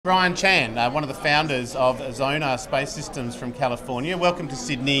Bryan Chan, one of the founders of Xona Space Systems from California. Welcome to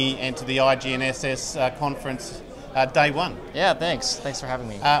Sydney and to the IGNSS conference day one. Yeah, thanks. Thanks for having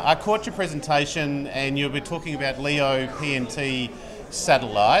me. I caught your presentation and you'll be talking about LEO PNT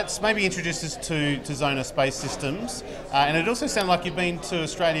satellites. Maybe introduce us to Xona Space Systems. And it also sounded like you've been to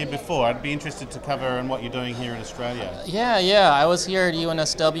Australia before. I'd be interested to cover on what you're doing here in Australia. Yeah. I was here at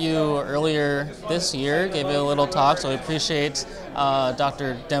UNSW earlier this year, gave you a little talk, so I appreciate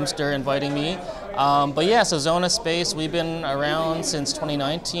Dr. Dempster inviting me. But yeah, so Xona Space, we've been around since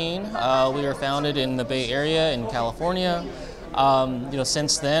 2019. We were founded in the Bay Area in California.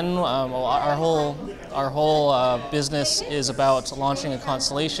 Since then, our whole business is about launching a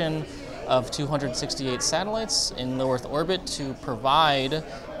constellation of 268 satellites in low Earth orbit to provide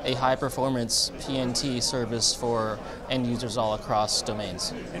a high-performance PNT service for end users all across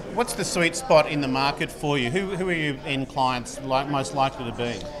domains. What's the sweet spot in the market for you? Who are your end clients most likely to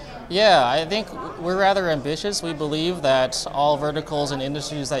be? Yeah, I think we're rather ambitious. We believe that all verticals and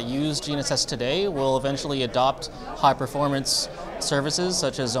industries that use GNSS today will eventually adopt high-performance services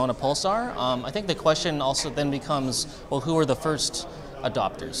such as Xona Pulsar. I think the question also then becomes, well, who are the first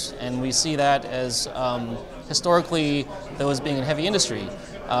adopters? And we see that as historically, those being in heavy industry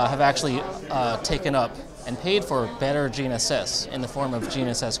have actually taken up and paid for better GNSS in the form of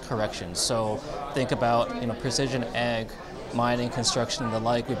GNSS corrections. So think about precision ag, mining, construction, and the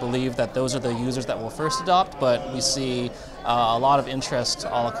like. We believe that those are the users that will first adopt, but we see a lot of interest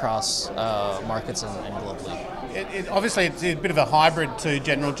all across markets and globally. Obviously, it's a bit of a hybrid to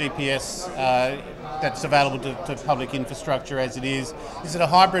general GPS that's available to public infrastructure as it is. Is it a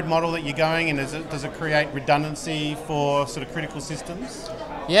hybrid model that you're going, and does it create redundancy for sort of critical systems?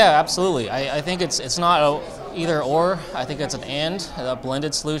 Yeah, absolutely. I think it's not either or. I think it's an and, a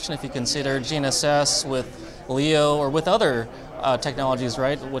blended solution if you consider GNSS with LEO or with other technologies,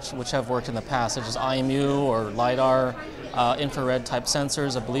 right, which have worked in the past, such as IMU or LiDAR, infrared type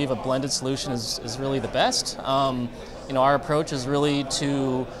sensors. I believe a blended solution is really the best. Our approach is really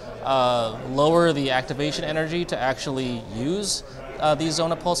to lower the activation energy to actually use these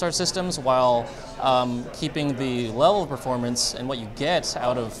Xona Pulsar systems while keeping the level of performance and what you get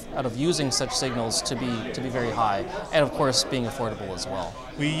out of using such signals to be very high, and of course being affordable as well.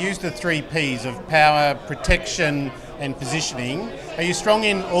 We use the 3 Ps of power, protection, and positioning. Are you strong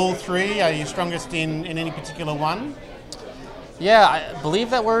in all 3? Are you strongest in any particular one? Yeah, I believe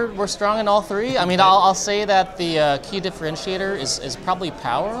that we're strong in all 3. I mean, I'll say that the key differentiator is probably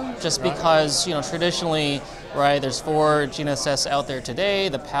power, just because traditionally, right, there's 4 GNSS out there today.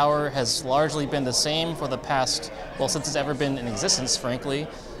 The power has largely been the same for the past, well, since it's ever been in existence, frankly.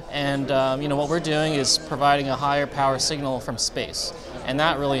 And what we're doing is providing a higher power signal from space, and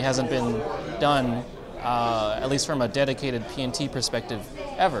that really hasn't been done, at least from a dedicated PNT perspective,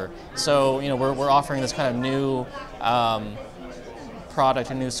 ever. So we're offering this kind of new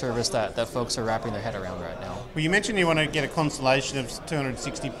product, a new service that folks are wrapping their head around right now. Well, you mentioned you want to get a constellation of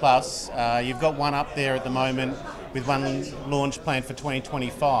 260 plus. You've got one up there at the moment with one launch planned for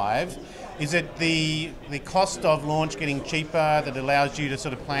 2025. Is it the cost of launch getting cheaper that allows you to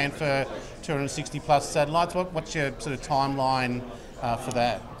sort of plan for 260 plus satellites? What's your sort of timeline for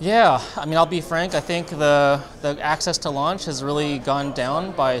that? Yeah, I mean, I'll be frank, I think the access to launch has really gone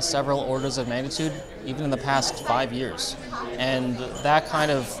down by several orders of magnitude, even in the past 5 years. And that kind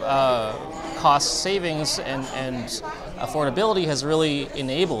of cost savings and affordability has really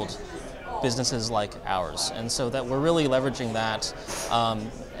enabled businesses like ours, and so that we're really leveraging that,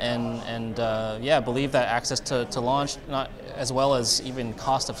 believe that access to launch, not as well as even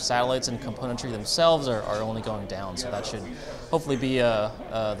cost of satellites and componentry themselves are only going down. So that should hopefully be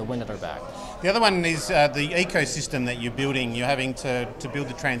the wind at our back. The other one is the ecosystem that you're building. You're having to build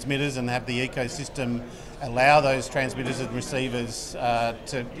the transmitters and have the ecosystem allow those transmitters and receivers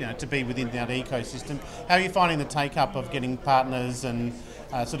to be within that ecosystem. How are you finding the take-up of getting partners and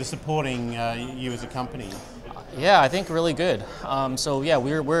sort of supporting you as a company? Yeah, I think really good.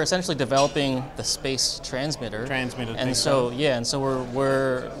 We're essentially developing the space transmitter. And so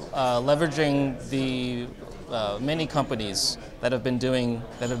we're leveraging the many companies that have been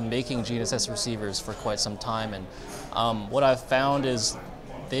making GNSS receivers for quite some time, and what I've found is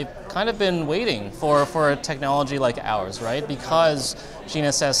they've kind of been waiting for a technology like ours, right? Because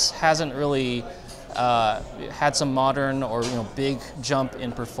GNSS hasn't really had some modern or big jump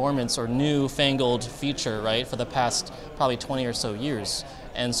in performance or new fangled feature, right, for the past probably 20 or so years.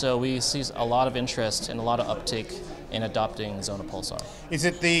 And so we see a lot of interest and a lot of uptake in adopting Xona Pulsar. Is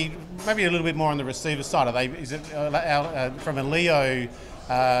it maybe a little bit more on the receiver side? Is it from a LEO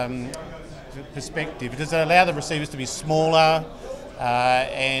perspective, does it allow the receivers to be smaller,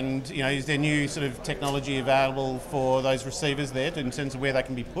 And is there new sort of technology available for those receivers there in terms of where they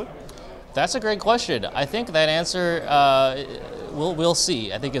can be put? That's a great question. I think that answer, we'll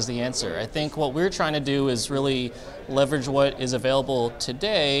see, I think is the answer. I think what we're trying to do is really leverage what is available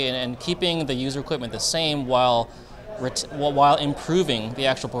today and keeping the user equipment the same while improving the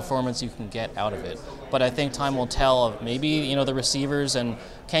actual performance you can get out of it. But I think time will tell of maybe the receivers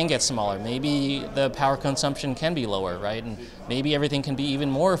can get smaller, maybe the power consumption can be lower, right? And maybe everything can be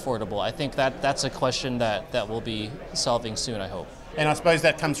even more affordable. I think that's a question that we'll be solving soon, I hope. And I suppose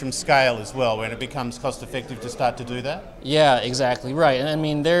that comes from scale as well, when it becomes cost effective to start to do that? Yeah, exactly, right. And I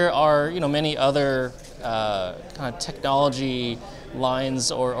mean, there are many other kind of technology lines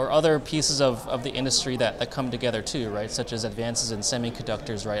or other pieces of the industry that come together too, right? Such as advances in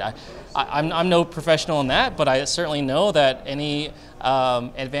semiconductors, right? I'm no professional in that, but I certainly know that any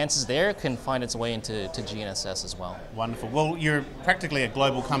advances there can find its way into GNSS as well. Wonderful. Well, you're practically a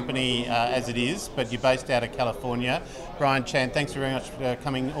global company as it is, but you're based out of California. Bryan Chan, thanks very much for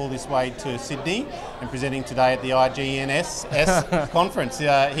coming all this way to Sydney and presenting today at the IGNSS conference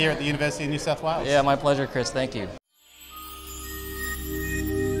here at the University of New South Wales. Yeah, my pleasure, Chris. Thank you.